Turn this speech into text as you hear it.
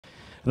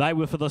They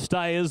were for the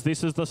stayers.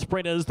 This is the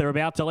sprinters. They're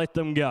about to let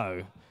them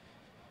go.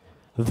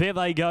 There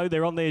they go.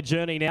 They're on their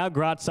journey now.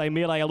 Grazie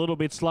Mille a little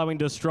bit slowing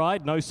to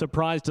stride. No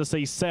surprise to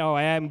see So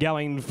I Am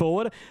going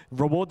forward.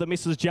 Reward the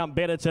Misses jump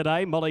better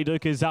today. Molly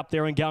Dook is up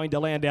there and going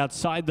to land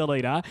outside the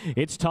leader.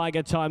 It's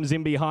Tiger Times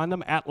in behind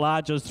them. At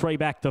Large as three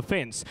back the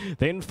fence.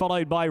 Then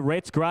followed by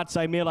Retz.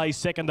 Grazie Mille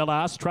second to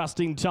last.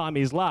 Trusting Time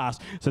is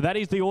last. So that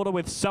is the order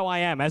with So I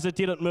Am. As it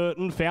did at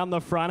Merton, found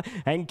the front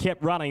and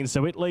kept running.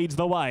 So it leads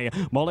the way.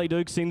 Molly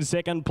Dook's in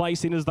second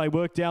place in as they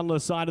work down the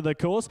side of the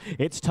course.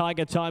 It's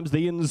Tiger Times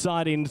the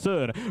inside in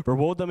third.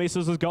 Reward the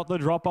Misses has got the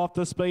drop off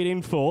the speed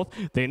in fourth,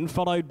 then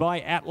followed by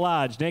At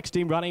Large. Next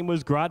in running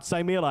was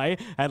Grazie Mille,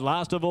 and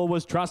last of all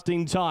was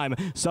Trusting Time.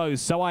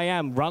 So I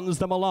Am runs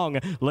them along,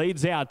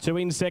 leads out, two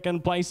in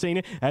second place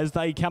in as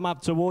they come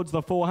up towards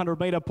the 400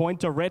 metre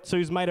point to Retz,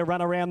 who's made a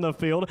run around the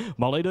field.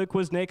 Molly Dook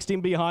was next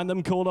in behind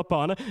them, called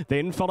upon,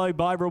 then followed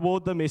by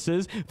Reward the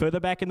Misses.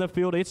 Further back in the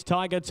field, it's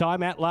Tiger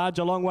Time. At Large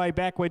a long way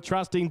back with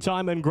Trusting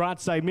Time and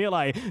Grazie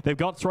Mille. They've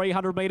got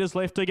 300 metres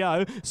left to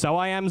go. So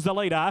I Am's the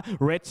leader.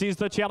 Retz is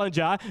the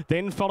challenger,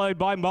 then followed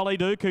by Molly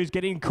Dook, who's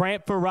getting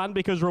cramped for run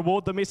because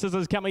Reward the Misses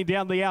is coming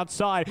down the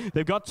outside.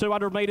 They've got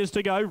 200 metres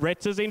to go.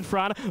 Retz is in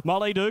front.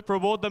 Molly Dook,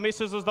 Reward the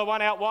Misses is the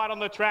one out wide on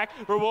the track.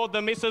 Reward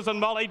the Misses and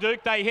Molly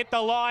Dook, they hit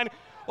the line.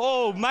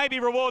 Oh, maybe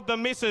Reward the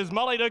Misses.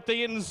 Molly Dook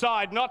the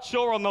inside, not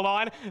sure on the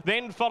line.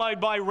 Then followed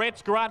by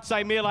Retz,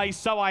 Grazie Mille,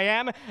 So I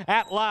Am,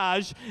 At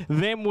Large.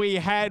 Then we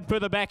had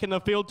further back in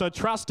the field to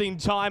Trusting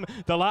Time.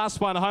 The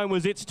last one home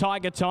was It's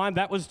Tiger Time.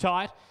 That was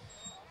tight.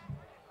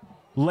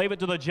 Leave it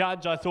to the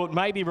judge. I thought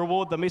maybe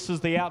Reward the Misses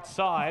the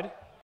outside.